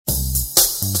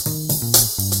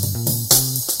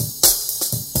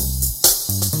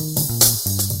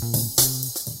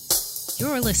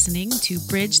listening to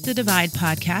Bridge the Divide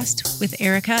podcast with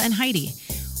Erica and Heidi.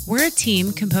 We're a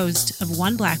team composed of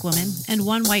one Black woman and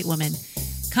one white woman,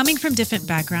 coming from different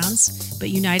backgrounds, but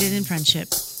united in friendship.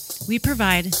 We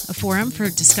provide a forum for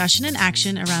discussion and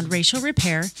action around racial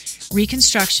repair,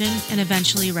 reconstruction, and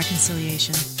eventually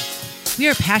reconciliation. We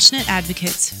are passionate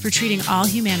advocates for treating all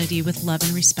humanity with love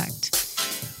and respect.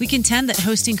 We contend that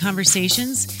hosting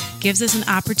conversations gives us an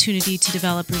opportunity to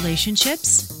develop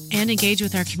relationships and engage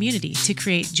with our community to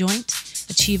create joint,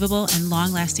 achievable, and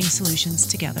long-lasting solutions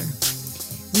together.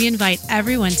 We invite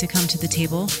everyone to come to the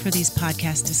table for these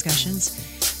podcast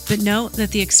discussions, but note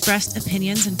that the expressed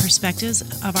opinions and perspectives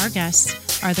of our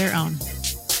guests are their own.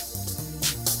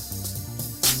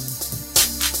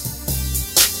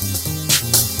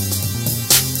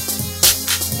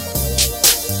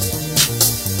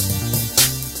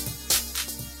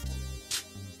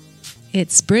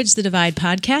 It's Bridge the Divide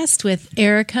podcast with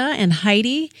Erica and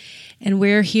Heidi, and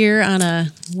we're here on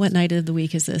what night of the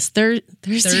week is this?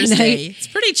 Thursday night. It's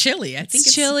pretty chilly. I think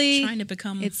it's chilly. Trying to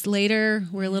become. It's later.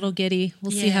 We're a little giddy.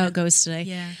 We'll see how it goes today.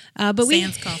 Yeah. But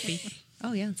Sans coffee.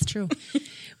 Oh yeah, it's true.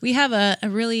 We have a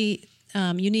really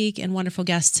unique and wonderful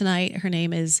guest tonight. Her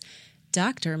name is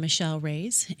Dr. Michelle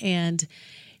Reyes, and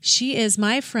she is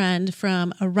my friend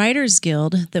from a writers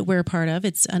guild that we're a part of.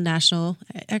 It's a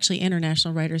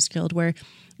international writers guild, where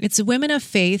it's women of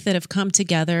faith that have come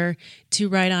together to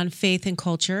write on faith and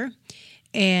culture.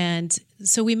 And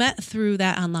so we met through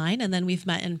that online, and then we've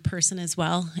met in person as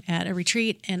well at a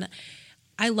retreat. And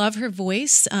I love her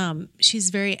voice. She's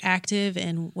very active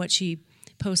in what she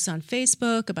posts on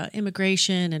Facebook about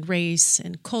immigration and race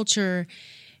and culture.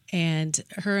 And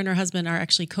her husband are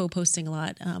actually co-posting a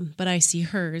lot, but I see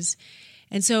hers.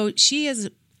 And so she has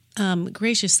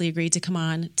graciously agreed to come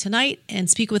on tonight and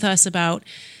speak with us about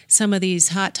some of these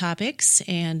hot topics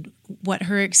and what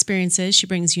her experience is. She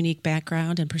brings unique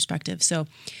background and perspective. So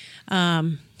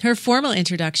her formal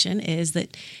introduction is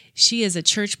that she is a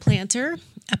church planter,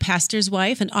 a pastor's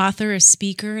wife, an author, a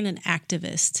speaker, and an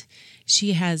activist.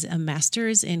 She has a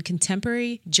master's in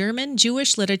contemporary German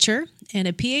Jewish literature and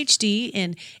a PhD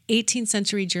in 18th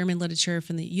century German literature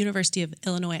from the University of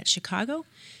Illinois at Chicago,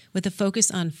 with a focus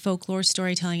on folklore,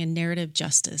 storytelling, and narrative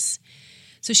justice.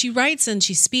 So she writes and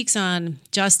she speaks on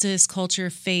justice, culture,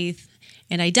 faith,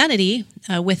 and identity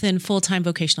within full-time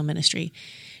vocational ministry.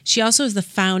 She also is the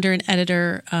founder and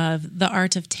editor of The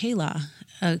Art of Tehillah,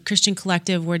 a Christian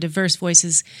collective where diverse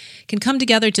voices can come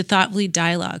together to thoughtfully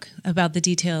dialogue about the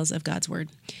details of God's Word.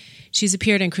 She's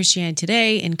appeared in Christianity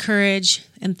Today, Encourage,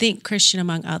 and Think Christian,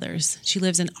 among others. She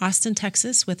lives in Austin,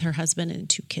 Texas, with her husband and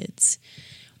 2 kids.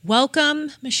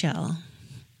 Welcome, Michelle.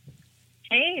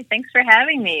 Hey, thanks for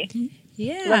having me.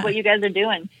 Yeah. Love what you guys are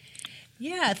doing.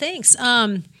 Yeah, thanks.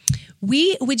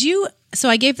 So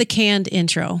I gave the canned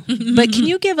intro, but can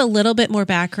you give a little bit more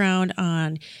background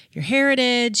on your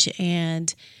heritage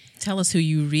and tell us who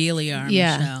you really are,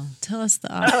 Michelle? Tell us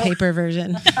the off-paper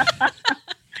version.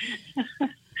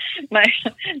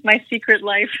 my secret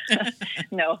life.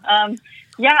 No.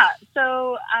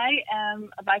 So I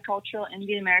am a bicultural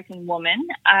Indian American woman.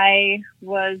 I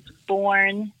was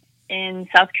born in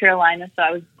South Carolina,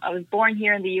 so I was born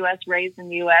here in the U.S., raised in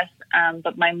the U.S.,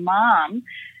 but my mom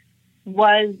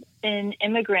was an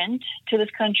immigrant to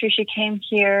this country. She came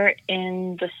here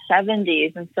in the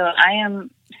 70s, and so I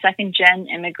am second-gen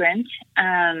immigrant,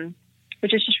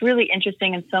 which is just really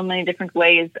interesting in so many different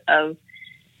ways of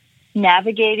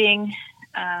navigating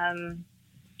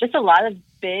just a lot of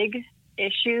big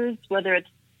issues, whether it's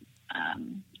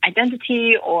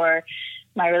identity or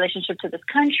my relationship to this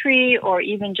country, or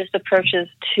even just approaches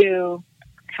to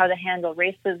how to handle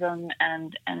racism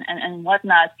and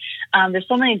whatnot. There's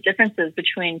so many differences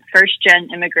between first-gen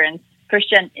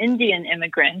Indian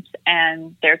immigrants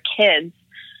and their kids.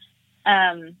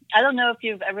 I don't know if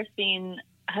you've ever seen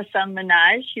Hasan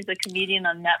Minhaj. He's a comedian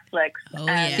on Netflix. Oh,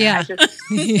 yeah. I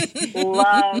just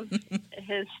love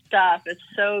his stuff. It's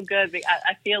so good.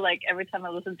 I feel like every time I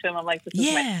listen to him, I'm like, this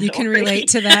is my story. You can relate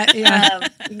to that.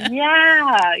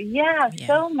 Yeah.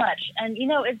 So much. And,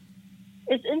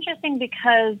 it's interesting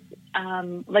because,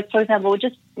 for example,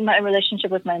 just my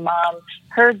relationship with my mom,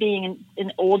 her being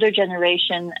an older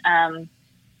generation,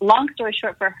 long story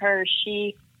short for her,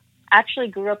 she actually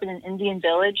grew up in an Indian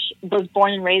village, was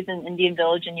born and raised in an Indian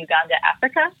village in Uganda,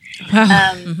 Africa.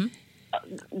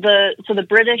 The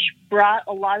British brought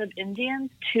a lot of Indians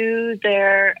to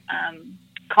their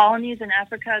colonies in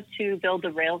Africa to build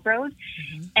the railroad.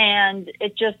 And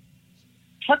it just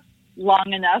took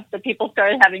long enough that people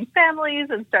started having families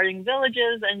and starting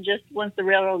villages, and just once the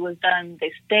railroad was done,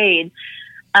 they stayed.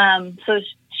 So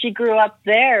she grew up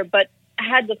there, but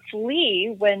had to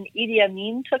flee when Idi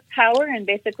Amin took power and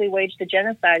basically waged a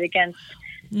genocide against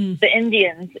the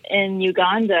Indians in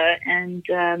Uganda, and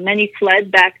many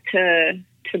fled back to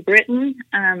Britain.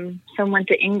 Some went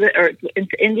to England or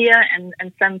into India, and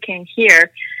some came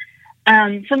here.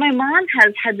 So my mom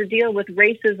has had to deal with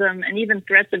racism and even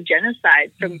threats of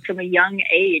genocide from a young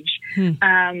age.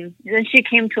 Then she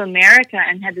came to America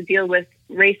and had to deal with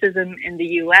racism in the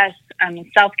U.S.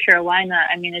 South Carolina.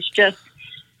 I mean,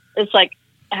 it's like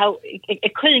how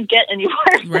it couldn't get any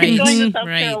worse than going to South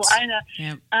Carolina.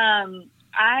 Yep.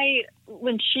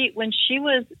 When she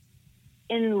was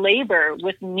in labor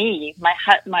with me, my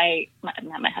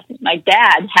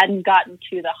dad hadn't gotten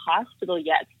to the hospital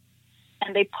yet,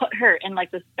 and they put her in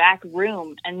like this back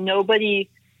room, and nobody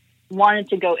wanted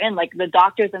to go in. Like the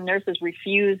doctors and nurses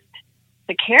refused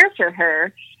to care for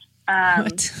her.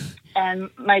 And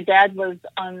my dad was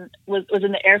in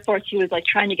the Air Force. He was like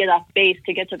trying to get off base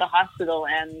to get to the hospital.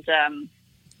 And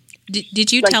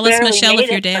did you tell us, Michelle,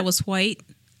 if your dad was white?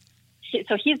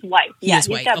 So he's white. He's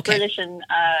got British and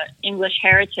English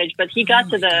heritage, but he got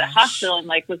to the hospital and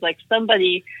was like,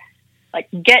 somebody like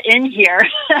get in here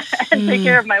and take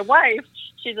care of my wife.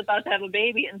 She's about to have a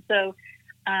baby. And so,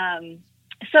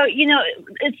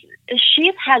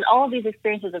 she's had all of these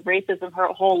experiences of racism her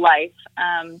whole life.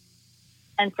 And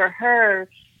for her,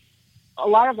 a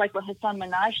lot of like what Hasan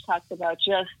Minhaj talks about,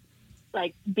 just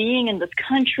like being in this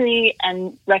country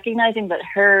and recognizing that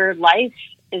her life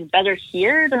is better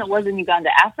here than it was in Uganda,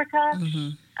 Africa.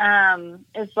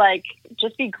 It's like,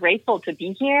 just be grateful to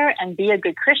be here and be a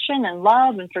good Christian and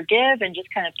love and forgive and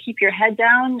just kind of keep your head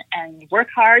down and work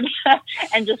hard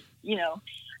and just,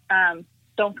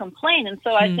 don't complain. And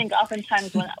so I think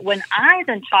oftentimes when I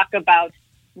then talk about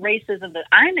racism that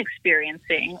I'm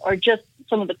experiencing, or just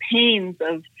some of the pains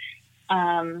of,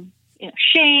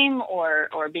 shame or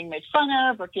being made fun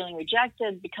of or feeling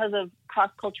rejected because of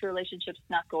cross-cultural relationships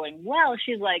not going well,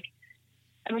 she's like,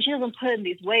 I mean, she doesn't put it in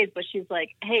these ways, but she's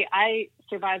like, hey, I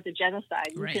survived a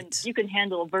genocide. You can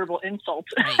handle a verbal insult.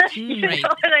 Right. You know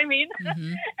what I mean?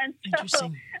 And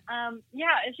so,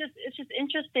 it's just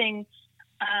interesting,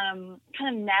 kind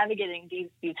of navigating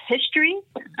these histories,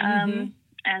 and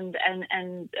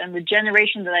the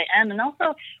generation that I am. And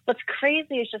also what's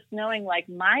crazy is just knowing like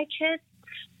my kids,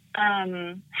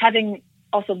 having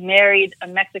also married a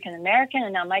Mexican American,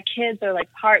 and now my kids are like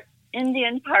part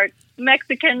Indian, part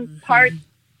Mexican, part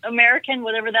American,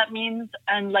 whatever that means.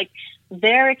 And like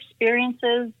their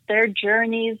experiences, their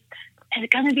journeys is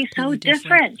going to be so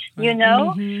different,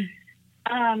 just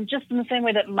in the same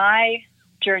way that my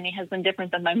journey has been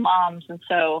different than my mom's. And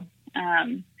so,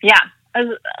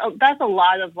 that's a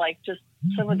lot of like just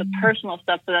some of the personal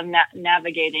stuff that I'm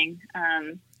navigating.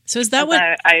 So is that what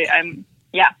I'm?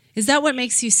 Yeah. Is that what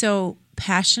makes you so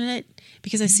passionate?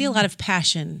 Because I see a lot of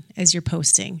passion as you're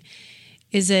posting.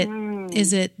 Is it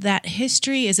that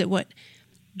history? Is it what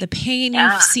the pain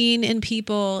you've seen in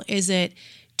people? Is it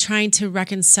trying to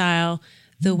reconcile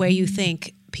the way you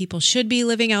think people should be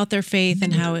living out their faith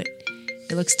and how it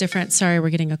looks different? Sorry,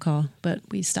 we're getting a call, but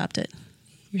we stopped it.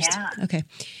 Okay.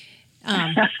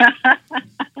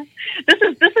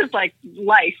 This is like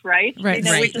life, right? Right.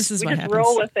 This is what happens.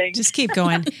 Roll with things. Just keep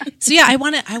going. So I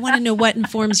want to know what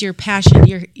informs your passion.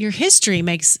 Your history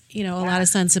makes a lot of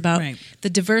sense about the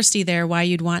diversity there. Why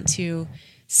you'd want to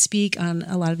speak on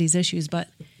a lot of these issues, but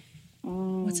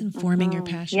what's informing your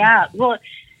passion? Yeah. Well,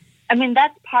 I mean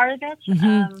that's part of it.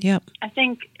 Yep. I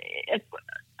think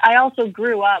I also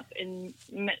grew up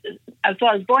I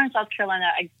was born in South Carolina.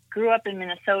 I grew up in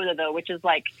Minnesota though, which is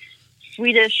like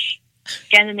Swedish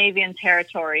Scandinavian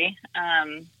territory.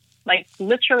 Like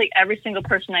literally every single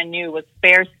person I knew was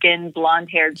fair-skinned,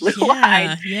 blonde-haired,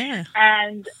 blue-eyed. Yeah.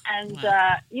 And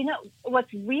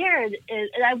what's weird is,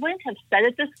 and I wouldn't have said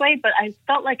it this way, but I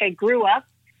felt like I grew up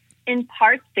in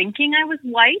part thinking I was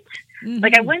white.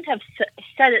 Like I wouldn't have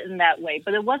said it in that way,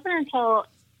 but it wasn't until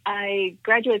I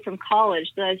graduated from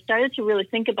college that I started to really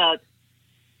think about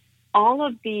all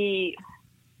of the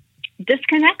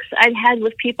disconnects I'd had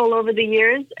with people over the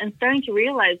years, and starting to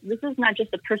realize this is not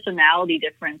just a personality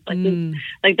difference.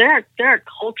 Like there are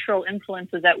cultural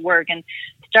influences at work, and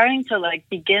starting to like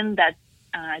begin that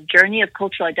journey of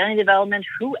cultural identity development.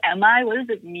 Who am I? What does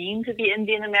it mean to be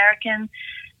Indian American?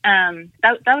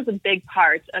 That was a big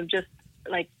part of just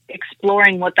like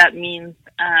exploring what that means.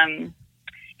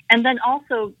 And then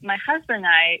also my husband and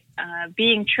I,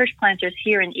 being church planters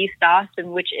here in East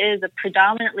Austin, which is a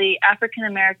predominantly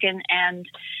African-American and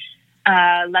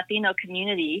Latino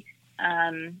community,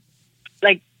 I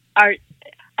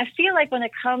feel like when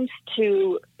it comes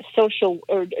to social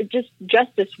or just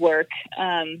justice work,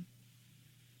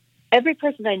 every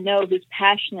person I know who's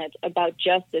passionate about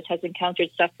justice has encountered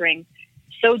suffering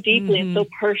so deeply and so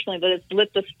personally that it's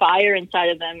lit this fire inside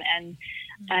of them.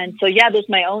 And so, yeah, there's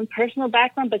my own personal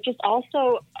background, but just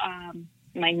also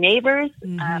my neighbors.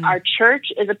 Our church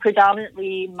is a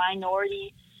predominantly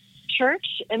minority church,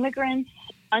 immigrants,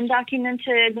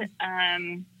 undocumented,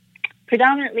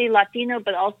 predominantly Latino,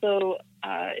 but also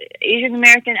Asian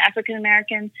American, African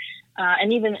American,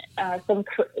 and even some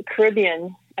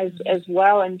Caribbean as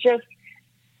well. And just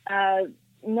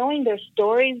knowing their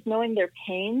stories, knowing their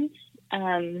pains,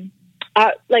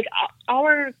 like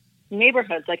our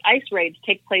neighborhoods, like ICE raids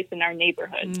take place in our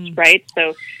neighborhoods, right?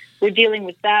 So we're dealing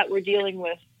with that. We're dealing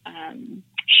with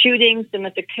shootings,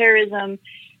 domestic terrorism.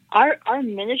 Our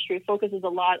ministry focuses a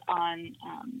lot on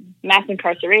mass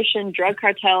incarceration, drug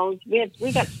cartels.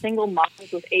 We got single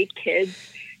moms with 8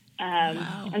 kids.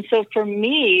 And so for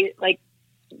me, like,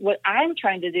 what I'm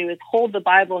trying to do is hold the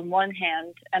Bible in one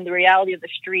hand and the reality of the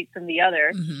streets in the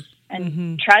other,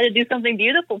 and try to do something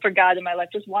beautiful for God in my life,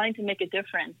 just wanting to make a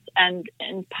difference. And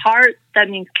in part, that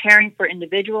means caring for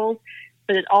individuals,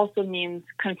 but it also means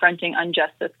confronting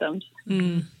unjust systems.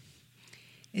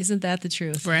 Isn't that the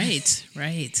truth?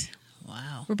 Right.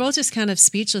 Wow. We're both just kind of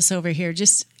speechless over here.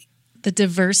 Just the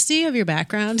diversity of your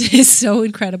background is so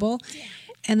incredible.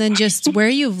 And then just where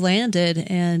you've landed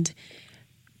and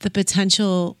the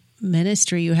potential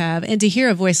ministry you have, and to hear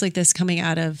a voice like this coming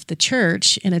out of the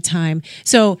church in a time.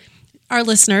 So our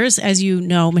listeners, as you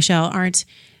know, Michelle,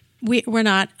 we're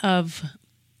not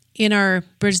in our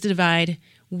Bridge the Divide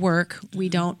work, we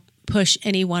don't push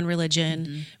any one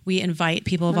religion. We invite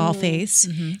people of all faiths.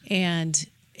 And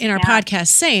in our podcast,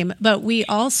 same, but we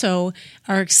also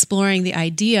are exploring the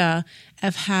idea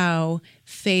of how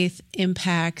faith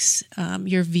impacts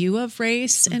your view of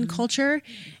race and culture.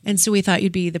 And so we thought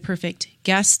you'd be the perfect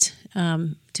guest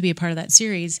to be a part of that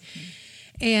series.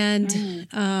 And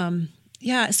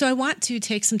so I want to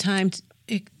take some time.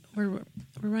 We're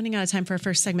running out of time for our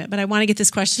first segment, but I want to get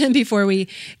this question before we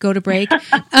go to break.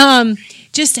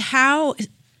 Just how,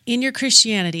 in your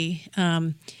Christianity,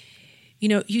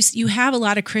 you have a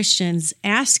lot of Christians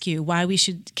ask you why we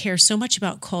should care so much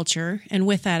about culture, and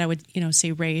with that, I would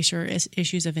say race or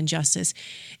issues of injustice.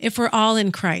 If we're all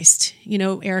in Christ,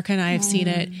 Erica and I have seen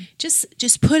it.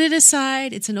 Just put it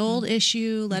aside. It's an old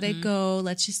issue. Let it go.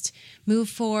 Let's just move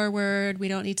forward. We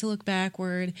don't need to look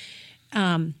backward.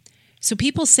 So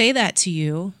people say that to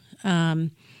you.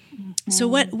 So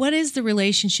what is the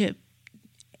relationship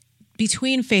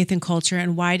between faith and culture,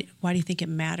 and why do you think it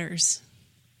matters?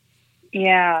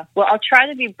 Yeah, well, I'll try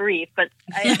to be brief, but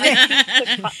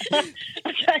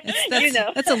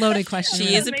that's a loaded question.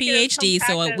 She is a PhD,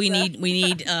 so we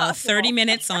need 30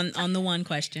 minutes on the one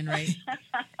question, right?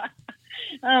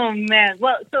 Oh man,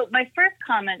 well, so my first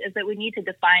comment is that we need to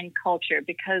define culture,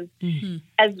 because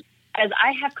as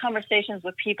I have conversations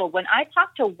with people, when I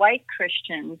talk to white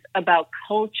Christians about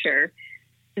culture,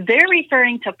 they're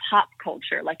referring to pop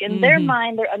culture. Like in their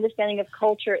mind, their understanding of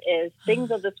culture is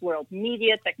things of this world,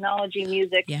 media, technology,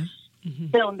 music,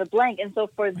 fill in the blank. And so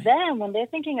for them, when they're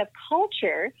thinking of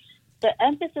culture, the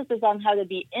emphasis is on how to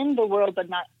be in the world, but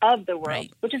not of the world,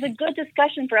 which is a good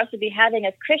discussion for us to be having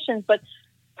as Christians. But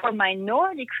for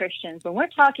minority Christians, when we're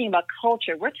talking about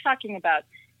culture, we're talking about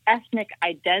ethnic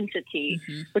identity.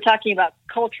 We're talking about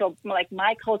cultural, like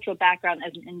my cultural background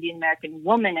as an Indian American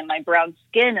woman and my brown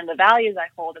skin and the values I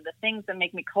hold and the things that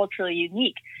make me culturally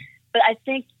unique. But I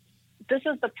think this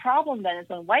is the problem then, is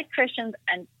when white Christians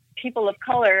and people of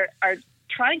color are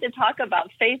trying to talk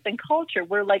about faith and culture,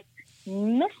 we're like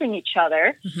missing each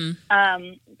other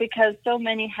because so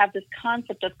many have this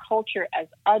concept of culture as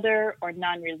other or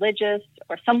non-religious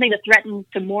or something that threatens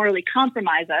to morally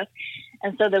compromise us.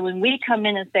 And so that when we come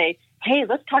in and say, hey,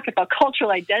 let's talk about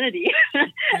cultural identity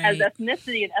as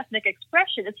ethnicity and ethnic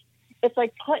expression, it's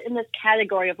like put in this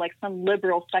category of like some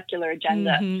liberal secular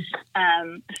agenda.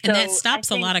 And that stops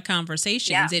a lot of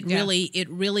conversations. It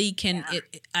really can.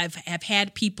 I've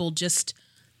had people just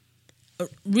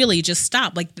really just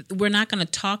stop. Like, we're not going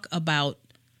to talk about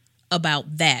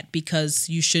that because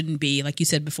you shouldn't be, like you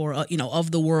said before,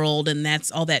 of the world, and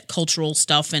that's all that cultural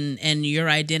stuff, and your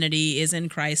identity is in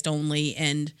Christ only,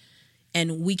 and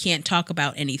we can't talk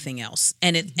about anything else.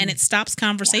 And it stops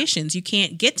conversations. You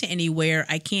can't get to anywhere.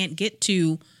 I can't get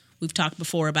to, we've talked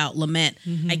before about lament.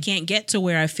 I can't get to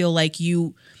where I feel like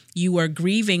you are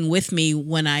grieving with me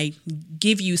when I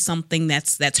give you something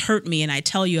that's hurt me and I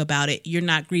tell you about it. You're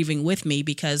not grieving with me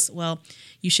because, well,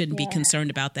 you shouldn't be concerned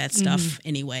about that stuff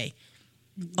anyway.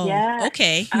 Oh, yeah,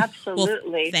 okay.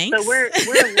 Absolutely. Well, thanks. So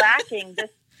we're lacking this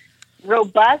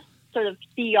robust sort of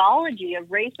theology of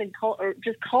race and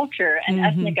just culture and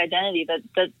ethnic identity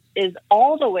that is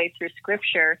all the way through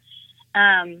Scripture.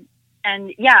 And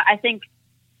yeah, I think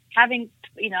having,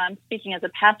 I'm speaking as a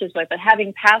pastor's wife, but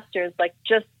having pastors like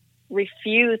just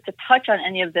refuse to touch on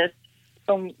any of this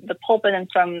from the pulpit and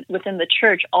from within the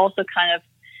church also kind of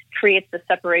creates the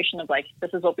separation of like,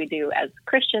 this is what we do as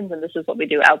Christians and this is what we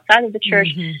do outside of the church.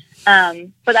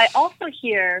 But I also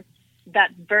hear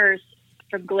that verse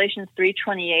from Galatians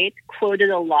 3:28 quoted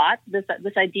a lot, this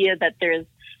idea that there's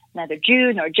neither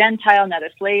Jew nor Gentile, neither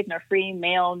slave nor free,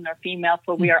 male nor female,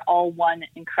 for we are all one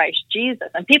in Christ Jesus.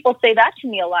 And people say that to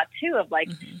me a lot too, of like,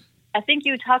 I think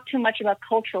you talk too much about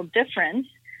cultural difference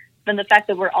than the fact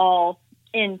that we're all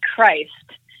in Christ.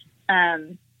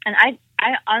 And I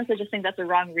honestly just think that's a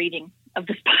wrong reading of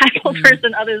this Bible verse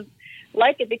and others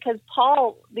like it, because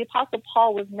the Apostle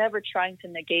Paul was never trying to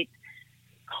negate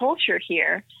culture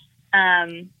here.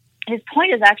 His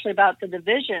point is actually about the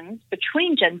divisions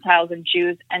between Gentiles and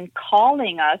Jews and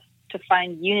calling us to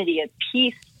find unity and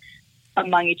peace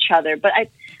among each other. But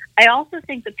I also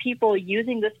think that people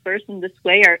using this verse in this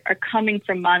way are coming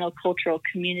from monocultural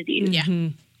communities. Yeah.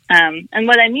 And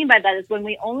what I mean by that is when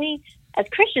we only, as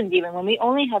Christians even, when we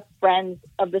only have friends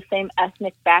of the same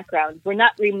ethnic background, we're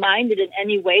not reminded in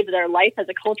any way that our life has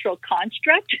a cultural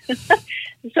construct.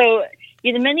 So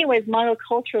in many ways,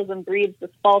 monoculturalism breeds this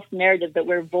false narrative that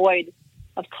we're void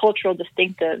of cultural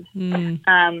distinctives.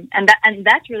 And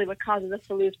that's really what causes us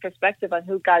to lose perspective on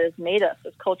who God has made us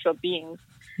as cultural beings.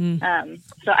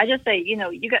 So I just say,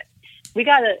 we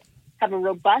got to have a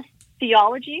robust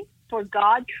theology for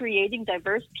God creating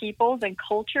diverse peoples and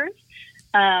cultures.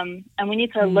 And we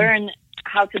need to learn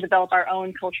how to develop our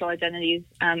own cultural identities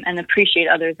and appreciate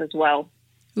others as well.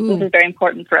 Ooh. This is very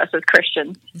important for us as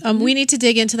Christians. We need to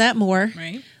dig into that more.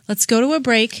 Right. Let's go to a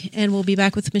break, and we'll be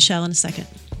back with Michelle in a second.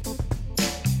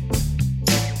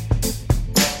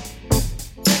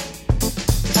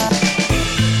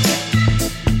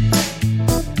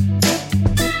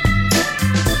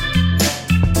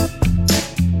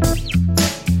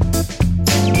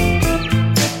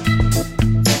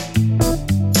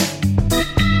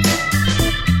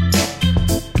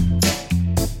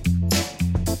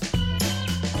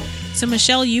 So,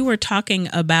 Michelle, you were talking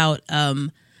about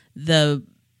a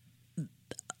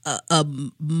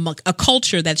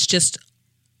culture that's just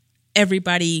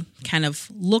everybody kind of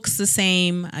looks the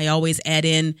same. I always add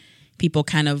in people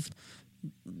kind of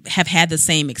have had the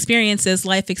same experiences,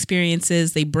 life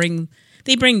experiences. They bring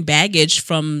baggage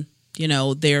from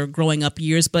their growing up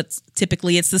years, but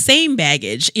typically it's the same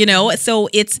baggage. So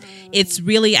it's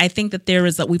really, I think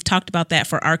that we've talked about that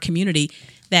for our community,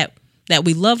 that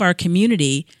we love our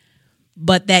community,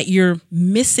 but that you're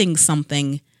missing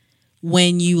something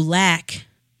when you lack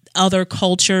other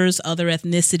cultures, other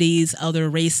ethnicities, other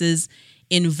races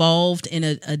involved in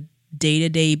a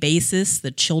day-to-day basis.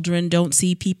 The children don't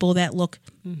see people that look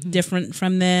different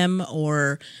from them,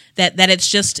 or that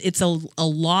it's a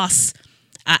loss.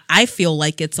 I feel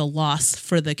like it's a loss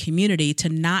for the community to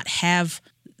not have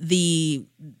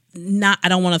I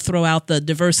don't want to throw out the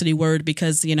diversity word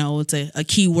because, it's a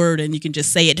key word and you can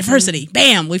just say it, diversity,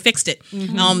 bam, we fixed it.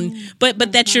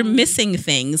 But that you're missing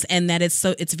things, and that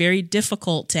it's very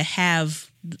difficult to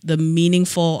have the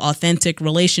meaningful, authentic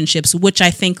relationships, which I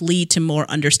think lead to more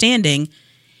understanding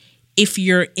if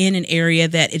you're in an area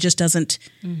that it just doesn't,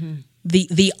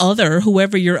 the other,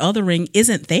 whoever you're othering,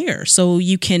 isn't there. So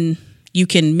you can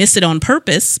miss it on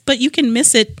purpose, but you can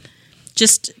miss it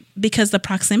just because the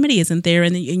proximity isn't there,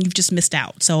 and you've just missed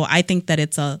out. So I think that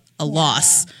it's a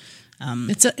loss.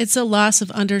 It's a loss of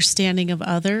understanding of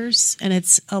others, and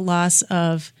it's a loss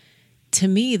of, to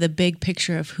me, the big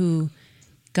picture of who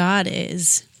God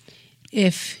is.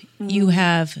 If you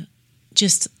have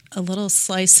just a little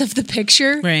slice of the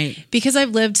picture, right? Because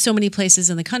I've lived so many places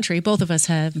in the country, both of us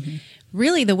have.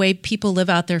 Really, the way people live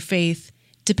out their faith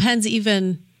depends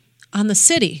even on the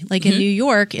city. Like in New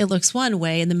York, it looks one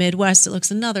way. In the Midwest, it looks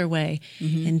another way.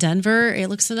 In Denver, it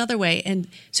looks another way. And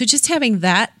so just having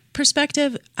that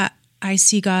perspective, I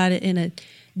see God in a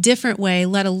different way,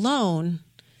 let alone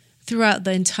throughout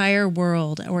the entire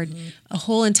world or a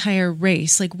whole entire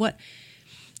race. Like what?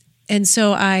 And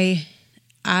so I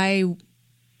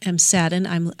am saddened.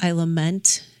 I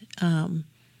lament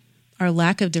our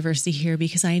lack of diversity here,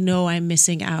 because I know I'm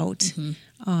missing out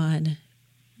on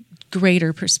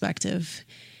greater perspective.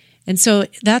 And so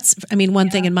that's, one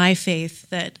thing in my faith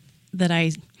that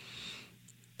I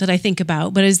think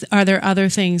about. But are there other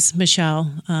things,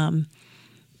 Michelle,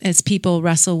 as people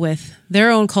wrestle with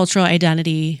their own cultural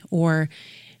identity or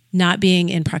not being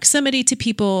in proximity to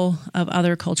people of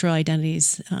other cultural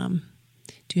identities? Do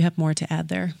you have more to add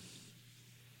there?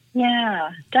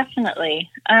 Yeah, definitely.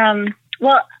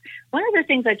 Well, one of the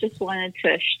things I just wanted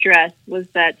to stress was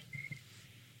that,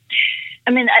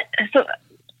 so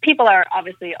people are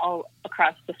obviously all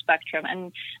across the spectrum,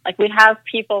 and like we have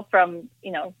people from,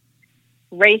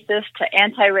 racist to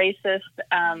anti-racist.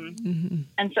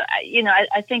 And so,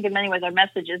 I think in many ways our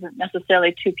message isn't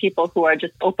necessarily to people who are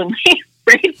just openly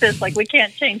racist. Like we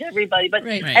can't change everybody, but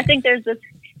right. I think there's this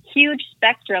huge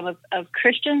spectrum of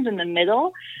Christians in the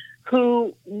middle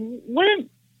who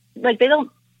wouldn't, like,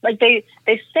 they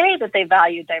say that they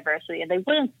value diversity and they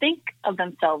wouldn't think of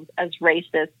themselves as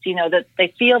racist, that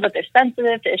they feel that they're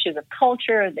sensitive to issues of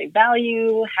culture and they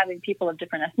value having people of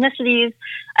different ethnicities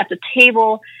at the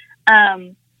table.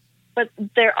 But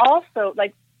they're also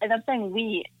like, and I'm saying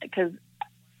we, because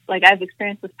like I've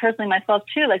experienced this personally myself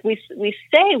too. Like we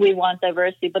say we want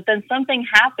diversity, but then something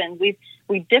happens. We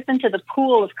dip into the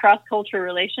pool of cross-cultural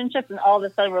relationships, and all of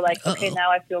a sudden we're like, okay,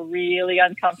 now I feel really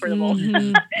uncomfortable.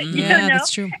 Mm-hmm. Yeah,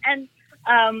 that's true. And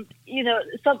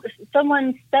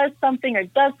someone says something or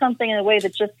does something in a way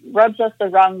that just rubs us the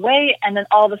wrong way, and then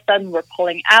all of a sudden we're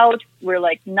pulling out. We're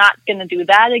like not going to do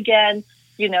that again.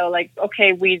 Like,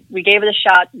 okay, we gave it a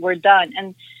shot. We're done.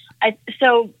 And I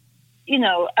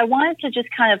wanted to just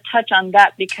kind of touch on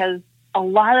that because a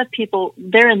lot of people,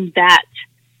 they're in that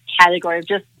category of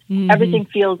just everything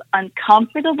feels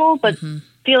uncomfortable, but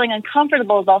feeling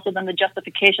uncomfortable is also then the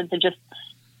justification to just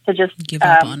give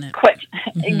up on it, quit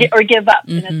or give up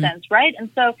in a sense. Right. And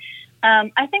so,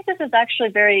 I think this is actually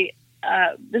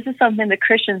this is something that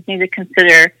Christians need to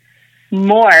consider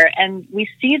more. And we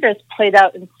see this played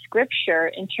out in Scripture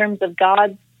in terms of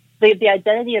the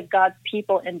identity of God's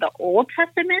people in the Old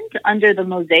Testament under the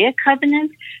Mosaic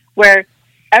covenant, where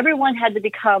everyone had to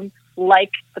become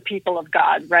like the people of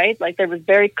God, right? Like there was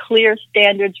very clear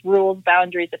standards, rules,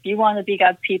 boundaries. If you want to be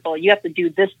God's people, you have to do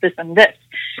this, this, and this.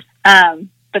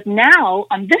 But now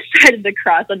on this side of the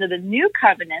cross, under the new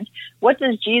covenant, what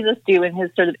does Jesus do in his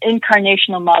sort of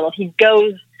incarnational model? He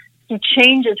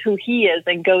changes who he is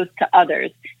and goes to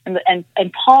others. And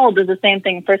Paul does the same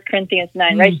thing in 1 Corinthians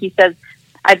 9, right? He says,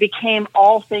 I became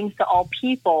all things to all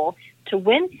people to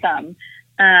win some.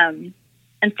 And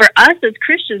for us as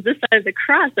Christians, this side of the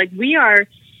cross, like we are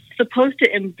supposed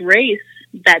to embrace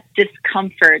that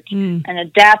discomfort and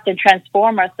adapt and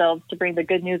transform ourselves to bring the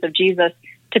good news of Jesus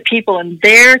to people in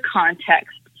their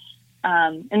context.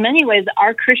 In many ways,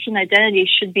 our Christian identity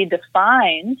should be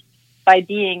defined by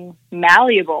being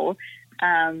malleable.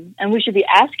 And we should be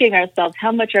asking ourselves,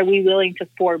 how much are we willing to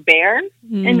forbear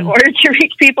in order to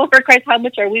reach people for Christ? How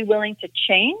much are we willing to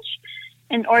change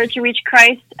in order to reach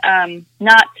Christ?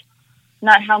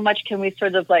 Not how much can we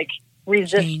sort of like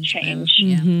resist change.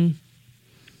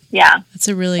 Yeah. That's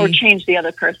or change the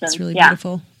other person. That's really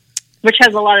beautiful. Which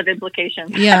has a lot of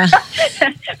implications. Yeah.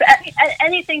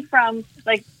 Anything from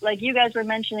like you guys were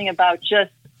mentioning about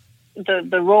just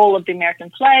the role of the American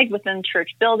flag within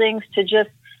church buildings, to just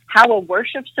how a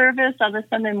worship service on a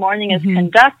Sunday morning is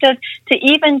conducted, to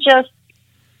even just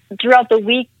throughout the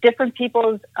week, different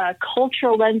people's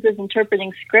cultural lenses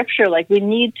interpreting Scripture. Like we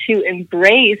need to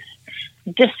embrace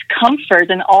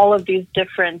discomfort in all of these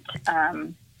different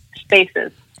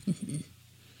spaces.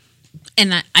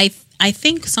 And I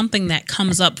think something that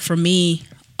comes up for me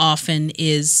often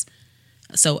is,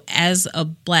 so as a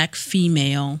Black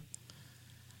female,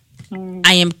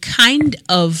 I am kind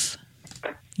of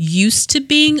used to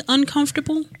being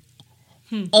uncomfortable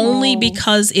only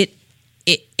because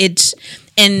it's,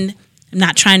 and I'm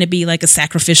not trying to be like a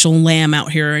sacrificial lamb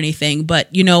out here or anything, but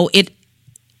it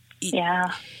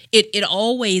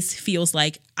always feels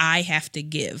like I have to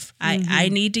give. I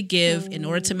need to give in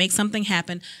order to make something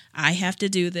happen. I have to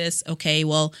do this. Okay,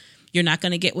 well, you're not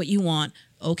going to get what you want.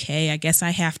 Okay, I guess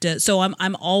I have to. So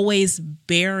I'm always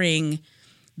bearing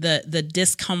the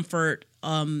discomfort,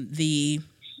 the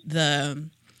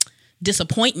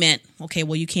disappointment. Okay,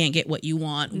 well, you can't get what you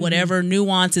want. Whatever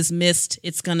nuance is missed,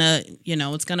 it's gonna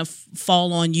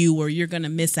fall on you, or you're gonna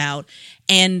miss out.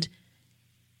 And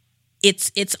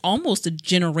it's almost a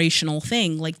generational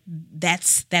thing. Like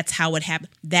that's how it happened.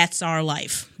 That's our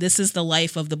life. This is the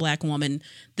life of the Black woman.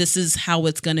 This is how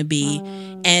it's going to be.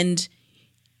 And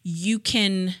you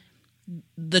can,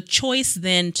 the choice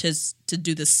then to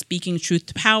do the speaking truth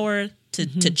to power,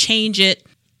 to change it,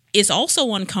 is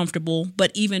also uncomfortable,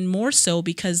 but even more so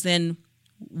because then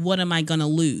what am I going to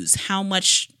lose? How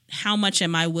much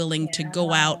am I willing to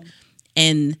go out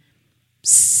and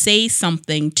say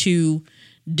something to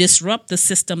disrupt the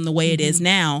system the way it is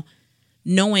now,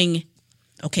 knowing,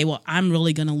 okay, well, I'm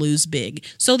really going to lose big.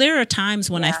 So there are times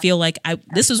when I feel like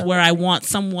this is where I want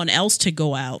someone else to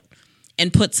go out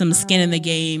and put some skin in the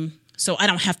game so I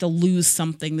don't have to lose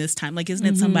something this time. Like, isn't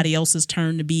it somebody else's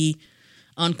turn to be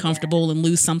uncomfortable and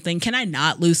lose something. Can I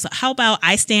not lose? How about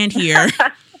I stand here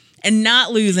and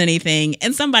not lose anything,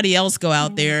 and somebody else go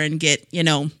out there and get,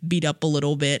 beat up a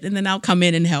little bit, and then I'll come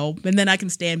in and help, and then I can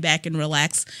stand back and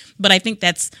relax. But I think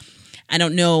I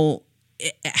don't know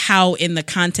how in the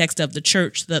context of the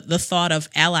church, the thought of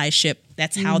allyship,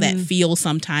 that's how that feels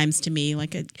sometimes to me.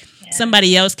 Like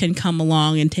somebody else can come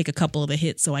along and take a couple of the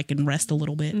hits so I can rest a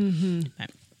little bit.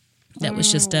 That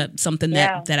was just something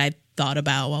that I thought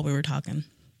about while we were talking.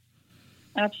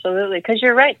 Absolutely, because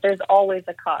you're right. There's always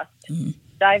a cost.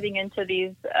 Diving into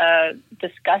these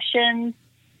discussions,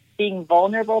 being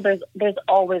vulnerable, there's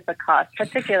always a cost,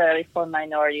 particularly for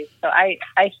minorities. So I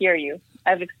hear you.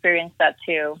 I've experienced that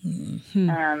too.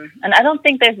 And I don't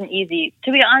think to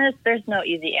be honest, there's no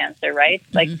easy answer, right?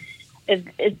 Like,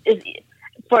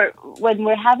 for when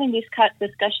we're having these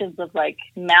discussions of like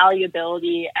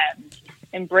malleability and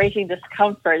embracing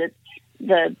discomfort, it's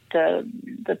the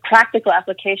practical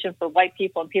application for white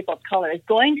people and people of color is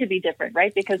going to be different,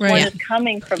 right? Because one is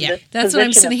coming from this That's what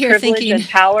I'm sitting here thinking. And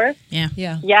power. Yeah.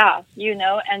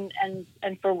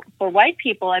 And for white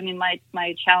people, I mean,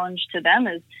 my challenge to them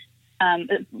is,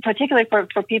 particularly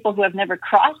for people who have never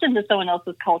crossed into someone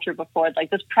else's culture before,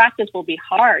 like this practice will be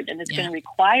hard and it's going to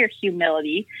require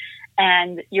humility,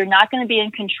 and you're not going to be in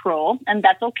control, and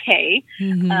that's okay.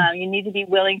 You need to be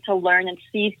willing to learn and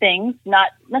see things,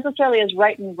 not necessarily as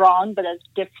right and wrong, but as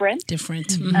different.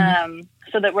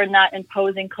 So that we're not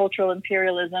imposing cultural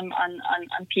imperialism on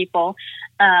people.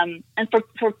 And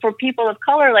for people of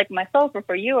color like myself or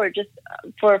for you, or just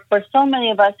for so many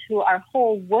of us who our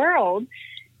whole world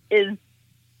is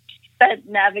spent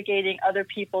navigating other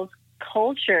people's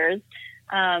cultures,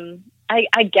 I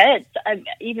get it.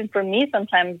 Even for me,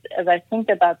 sometimes as I think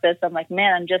about this, I'm like,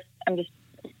 man, I'm just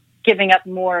giving up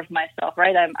more of myself,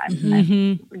 right? I'm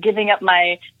giving up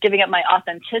my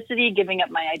authenticity, giving up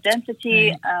my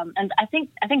identity, and I think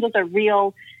those are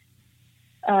real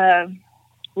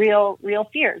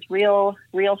fears, real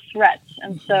threats,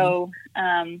 and so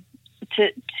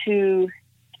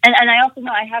And I also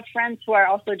know I have friends who are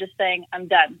also just saying, I'm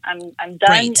done. I'm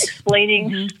done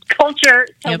explaining culture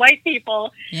to white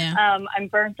people. I'm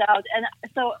burnt out. And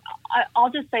so I'll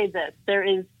just say this. There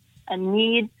is a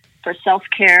need for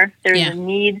self-care. There is a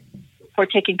need for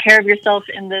taking care of yourself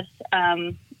in this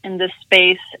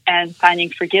space and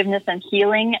finding forgiveness and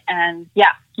healing. And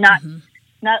not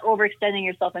overextending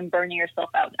yourself and burning yourself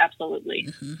out. Absolutely.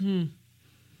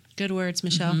 Good words,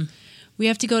 Michelle. We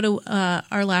have to go to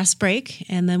our last break,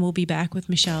 and then we'll be back with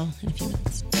Michelle in a few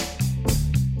minutes.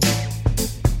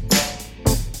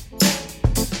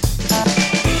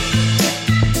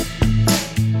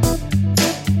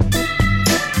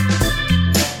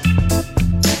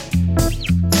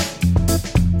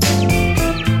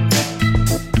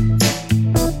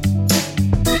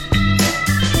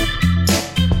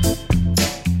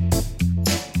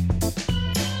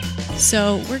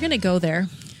 So we're going to go there.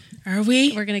 Are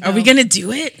we? We're gonna go. Are we going to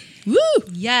do it? Woo!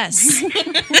 Yes.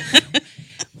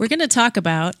 We're going to talk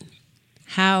about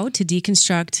how to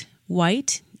deconstruct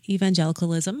white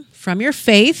evangelicalism from your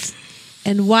faith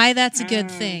and why that's a good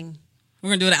thing. We're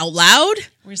going to do it out loud?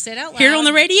 We're going to say it out loud. Here on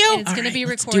the radio? And it's going to be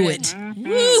recorded. Let's do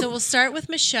it. So we'll start with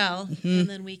Michelle, and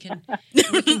then we can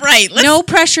right. No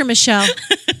pressure, Michelle.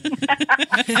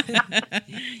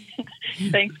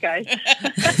 Thanks, guys.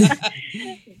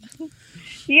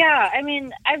 Yeah, I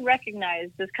mean, I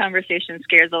recognize this conversation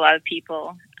scares a lot of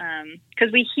people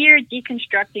because we hear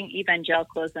deconstructing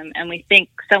evangelicalism and we think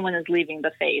someone is leaving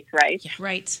the faith, right? Yeah,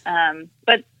 right.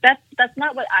 But that's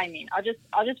not what I mean. I'll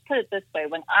just put it this way.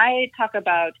 When I talk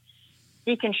about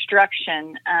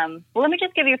deconstruction, well, let me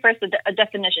just give you first a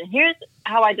definition. Here's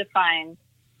how I define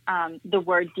the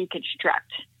word deconstruct.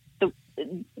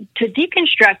 To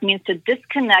deconstruct means to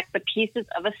disconnect the pieces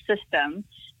of a system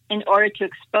in order to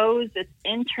expose its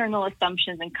internal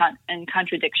assumptions and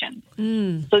contradictions.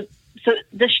 So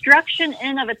destruction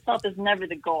in of itself is never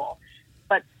the goal,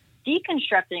 but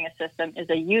deconstructing a system is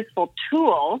a useful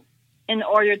tool in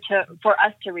order for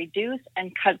us to reduce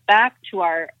and cut back to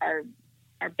our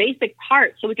basic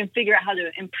parts so we can figure out how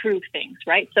to improve things,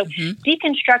 right? So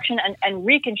deconstruction and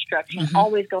reconstruction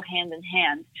always go hand in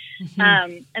hand.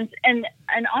 And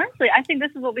honestly, I think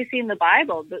this is what we see in the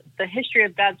Bible. The history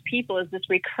of God's people is this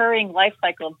recurring life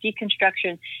cycle of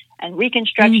deconstruction and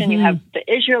reconstruction. You have the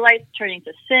Israelites turning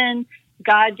to sin,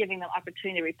 God giving them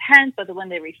opportunity to repent, but when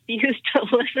they refuse to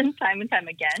listen time and time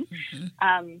again,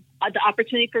 the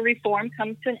opportunity for reform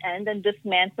comes to an end and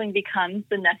dismantling becomes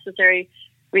the necessary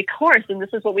recourse. And this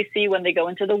is what we see when they go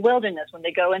into the wilderness, when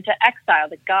they go into exile,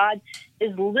 that God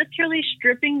is literally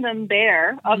stripping them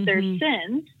bare of their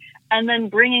sins and then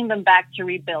bringing them back to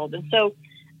rebuild. And so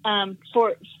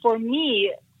For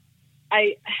me,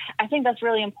 I think that's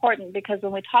really important, because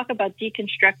when we talk about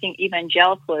deconstructing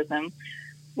evangelicalism,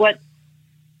 what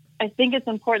I think it's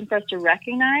important for us to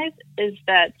recognize is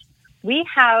that we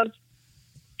have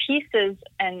pieces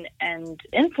and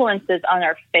influences on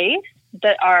our faith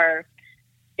that are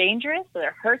dangerous, that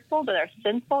are hurtful, that are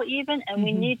sinful even, and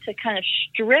we need to kind of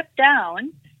strip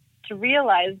down to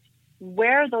realize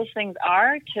where those things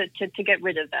are to get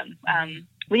rid of them.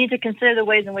 We need to consider the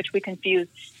ways in which we confuse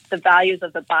the values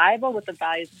of the Bible with the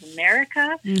values of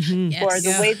America, or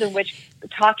the ways in which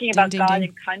talking about God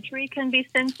and country can be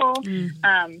sinful.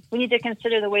 We need to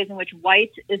consider the ways in which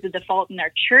white is the default in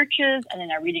our churches and in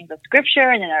our readings of Scripture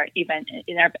and in our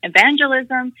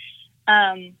evangelism.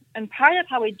 And part of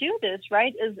how we do this,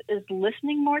 right, is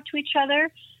listening more to each other,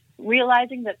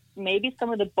 realizing that maybe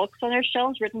some of the books on our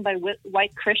shelves written by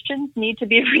white Christians need to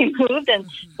be removed, and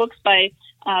books by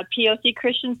POC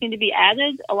Christians need to be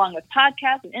added, along with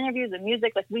podcasts and interviews and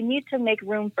music. Like, we need to make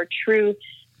room for true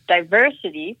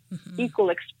diversity, equal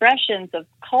expressions of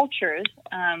cultures,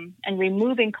 and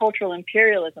removing cultural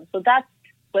imperialism. So that's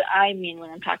what I mean when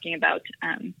I'm talking about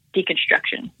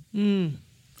deconstruction.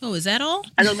 Oh, is that all?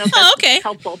 I don't know if that's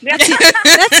helpful.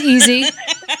 That's easy.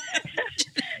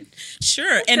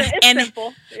 Sure. And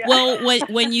simple. Yeah. Well,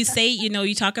 when you say,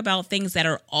 you talk about things that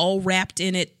are all wrapped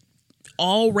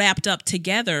up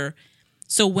together.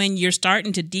 So when you're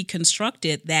starting to deconstruct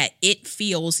it, that it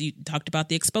feels, you talked about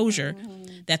the exposure,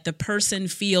 that the person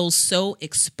feels so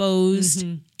exposed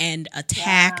and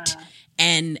attacked,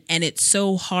 and it's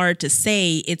so hard to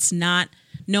say. It's not,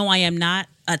 no, I am not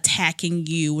attacking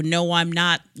you. No, I'm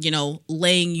not,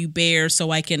 laying you bare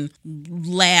so I can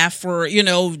laugh or,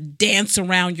 dance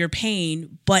around your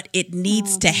pain. But it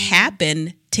needs to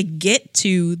happen to get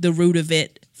to the root of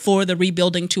it for the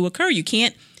rebuilding to occur. You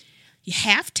can't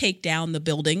half take down the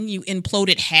building. You implode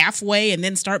it halfway and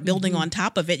then start building on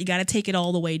top of it. You got to take it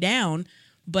all the way down.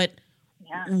 But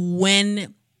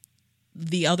when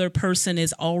the other person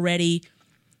is already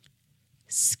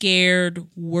scared,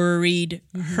 worried,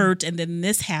 hurt, and then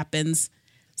this happens.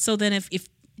 So then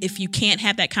if you can't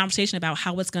have that conversation about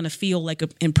how it's going to feel like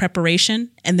in preparation,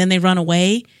 and then they run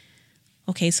away,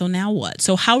 okay, so now what?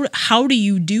 So how do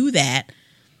you do that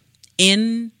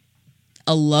in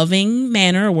a loving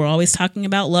manner? We're always talking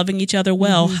about loving each other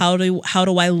well. How do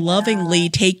I lovingly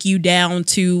take you down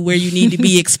to where you need to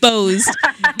be exposed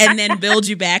and then build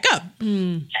you back up?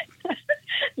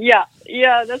 Yeah,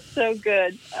 that's so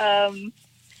good.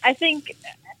 I think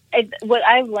what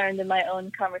I've learned in my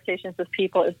own conversations with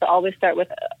people is to always start with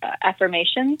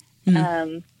affirmations,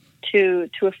 to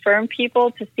affirm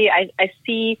people, to see, I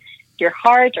see your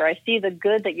heart, or I see the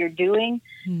good that you're doing.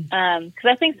 Because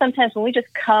I think sometimes when we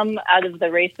just come out of the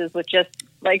races with just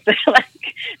like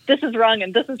this is wrong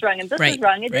and this is wrong and this is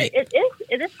wrong,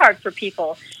 it is hard for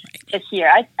people to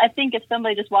hear. I think if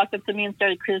somebody just walked up to me and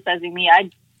started criticizing me,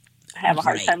 I'd have a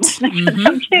hard time listening to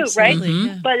them too, right?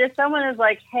 But if someone is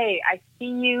like, hey, I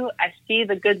see you, I see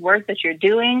the good work that you're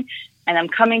doing, and I'm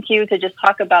coming to you to just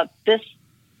talk about this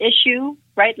issue,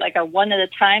 right? Like a one at a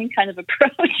time kind of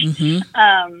approach.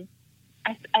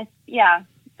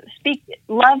 Speak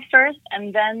love first,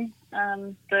 and then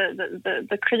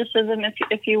the criticism,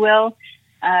 if you will.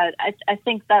 I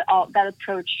think that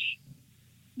approach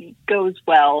goes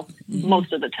well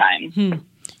most of the time.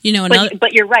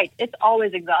 But you're right. It's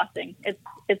always exhausting. It's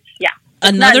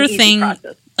another thing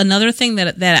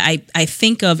that I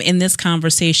think of in this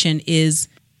conversation is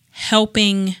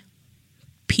helping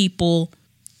people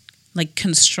like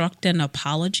construct an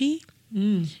apology.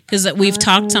 Because we've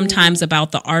talked sometimes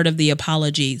about the art of the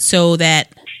apology, so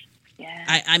that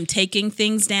I'm taking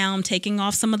things down, taking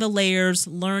off some of the layers,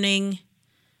 learning,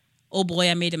 oh boy,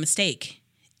 I made a mistake,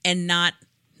 and not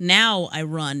now I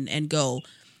run and go.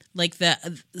 Like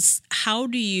how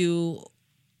do you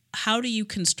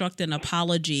construct an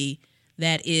apology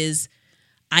that is,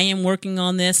 I am working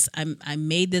on this, I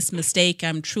made this mistake,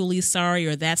 I'm truly sorry,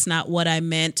 or that's not what I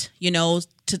meant,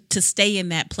 to stay in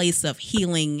that place of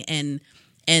healing and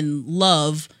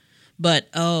love, but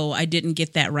I didn't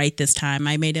get that right this time.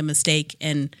 I made a mistake,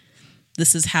 and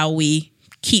this is how we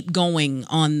keep going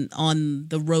on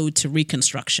the road to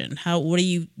reconstruction.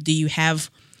 Do you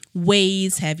have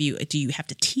ways? Do you have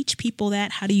to teach people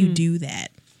that? How do you do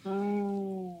that?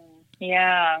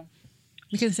 Yeah.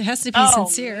 Because it has to be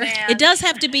sincere. Man. It does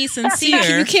have to be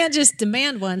sincere. You can't just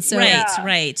demand one. So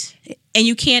right. And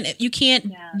you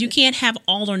can't have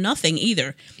all or nothing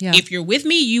either. Yeah. If you're with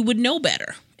me, you would know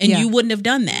better, and you wouldn't have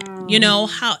done that.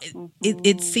 How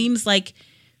it seems like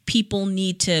people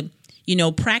need to,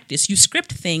 practice. You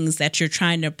script things that you're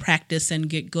trying to practice and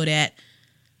get good at.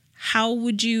 how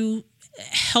would you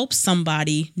help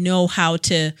somebody know how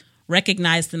to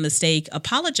recognize the mistake,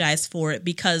 apologize for it?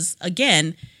 Because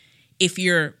again, if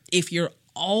you're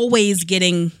always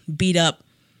getting beat up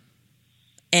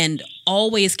and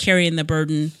always carrying the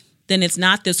burden, then it's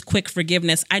not this quick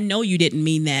forgiveness. I know you didn't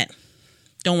mean that.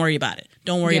 Don't worry about it.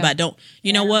 Don't worry about it.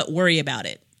 You know what? Worry about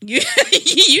it.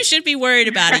 You should be worried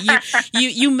about it.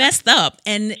 You messed up.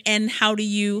 And how do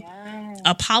you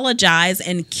apologize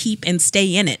and keep and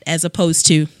stay in it, as opposed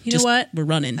to you know what? We're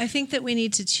running. I think that we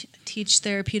need to teach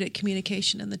therapeutic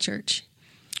communication in the church.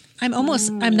 I'm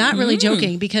not really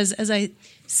joking, because as I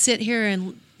sit here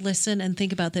and listen and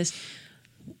think about this,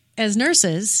 as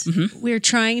nurses, we're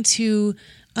trying to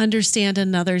understand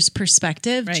another's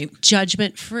perspective,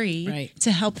 judgment-free,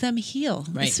 to help them heal.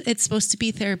 It's supposed to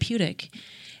be therapeutic.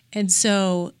 And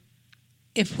so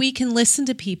if we can listen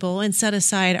to people and set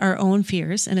aside our own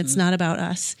fears, and it's not about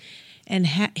us, and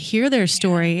hear their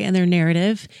story and their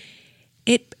narrative,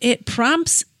 it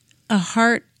prompts a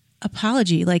heart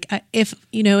apology. Like if,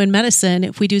 in medicine,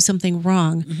 if we do something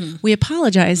wrong, we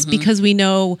apologize because we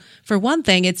know, for one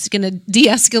thing, it's going to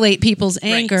de-escalate people's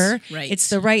anger. It's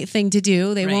the right thing to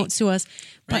do. They won't sue us.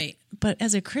 But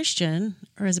as a Christian,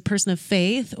 or as a person of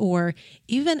faith, or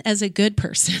even as a good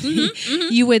person,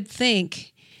 you would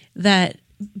think that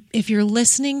if you're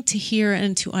listening to hear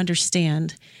and to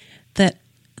understand, that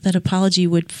apology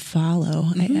would follow.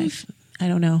 I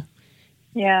don't know.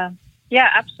 Yeah,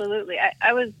 absolutely.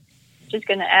 I was just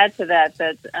going to add to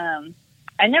that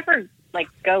I never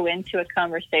go into a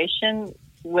conversation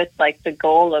with the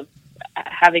goal of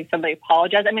having somebody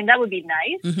apologize. I mean, that would be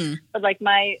nice, but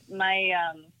my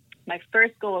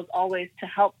first goal is always to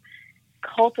help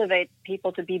cultivate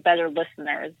people to be better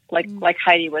listeners. Like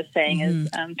Heidi was saying, is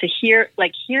to hear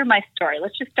my story.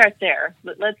 Let's just start there.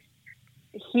 Let's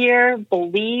hear,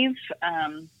 believe,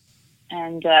 and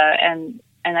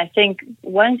I think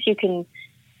once you can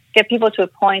get people to a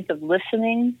point of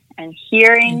listening and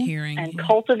hearing and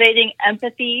cultivating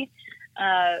empathy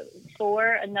for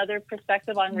another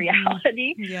perspective on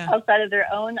reality outside of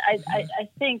their own, I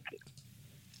think,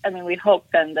 we hope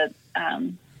then that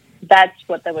that's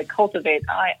what they would cultivate.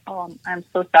 I'm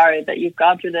so sorry that you've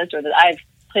gone through this, or that I've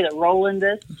played a role in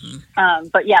this.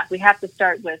 But we have to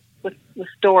start with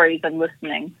stories and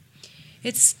listening.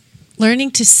 It's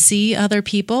learning to see other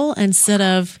people instead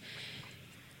of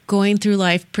going through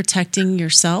life protecting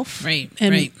yourself,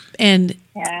 and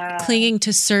clinging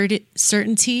to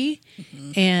certainty,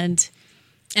 and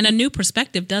a new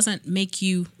perspective doesn't make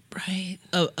you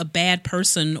a bad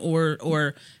person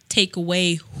or take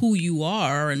away who you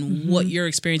are and what your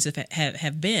experiences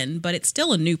have been, but it's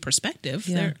still a new perspective.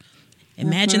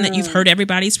 Imagine that you've heard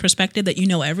everybody's perspective, that you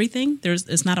know everything.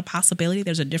 It's not a possibility.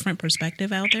 There's a different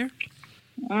perspective out there.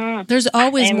 There's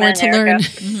always more to learn.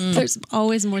 There's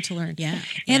always more to learn.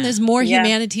 And there's more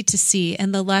humanity to see.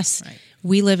 And the less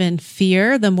we live in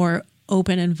fear, the more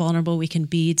open and vulnerable we can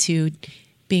be to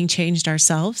being changed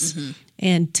ourselves,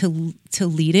 and to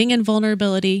leading in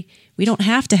vulnerability. We don't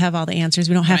have to have all the answers.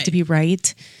 We don't have to be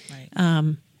right.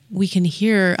 We can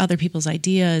hear other people's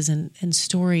ideas and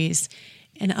stories,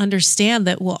 and understand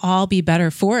that we'll all be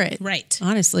better for it.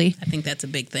 Honestly. I think that's a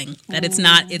big thing. That it's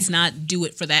not do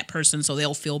it for that person so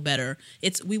they'll feel better.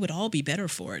 We would all be better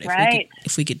for it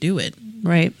if we could do it.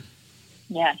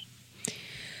 Yes.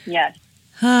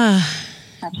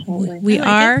 Absolutely. We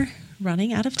are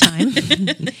running out of time.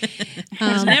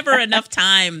 There's never enough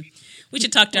time. We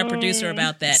should talk to our producer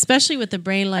about that. Especially with the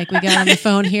brain like we got on the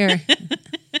phone here.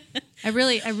 I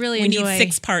really we enjoy. We need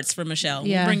 6 parts for Michelle.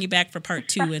 We'll bring you back for part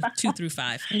 2 and 2 through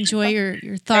 5. Enjoy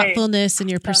your thoughtfulness and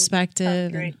your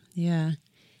perspective.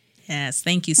 Yes,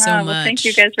 thank you so much. Well, thank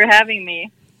you guys for having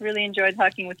me. Really enjoyed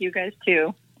talking with you guys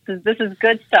too. This is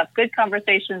good stuff, good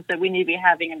conversations that we need to be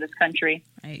having in this country.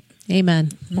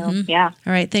 Amen. So, All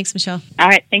right, thanks, Michelle. All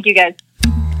right, thank you guys.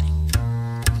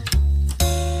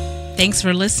 Thanks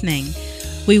for listening.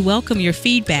 We welcome your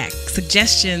feedback,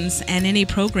 suggestions, and any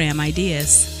program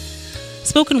ideas.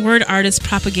 Spoken word artist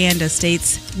Propaganda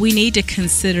states, we need to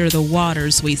consider the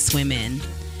waters we swim in.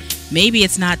 Maybe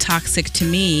it's not toxic to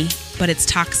me, but it's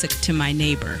toxic to my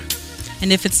neighbor.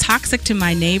 And if it's toxic to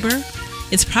my neighbor,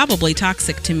 it's probably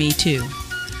toxic to me too.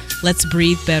 Let's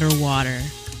breathe better water.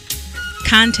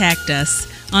 Contact us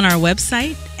on our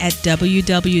website at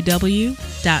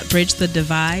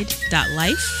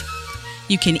www.bridgethedivide.life.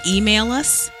 You can email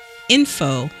us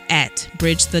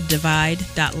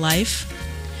info@bridgethedivide.life,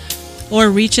 or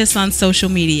reach us on social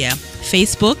media.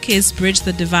 Facebook is Bridge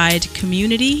the Divide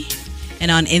Community,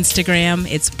 and on Instagram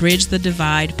it's Bridge the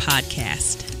Divide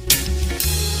Podcast.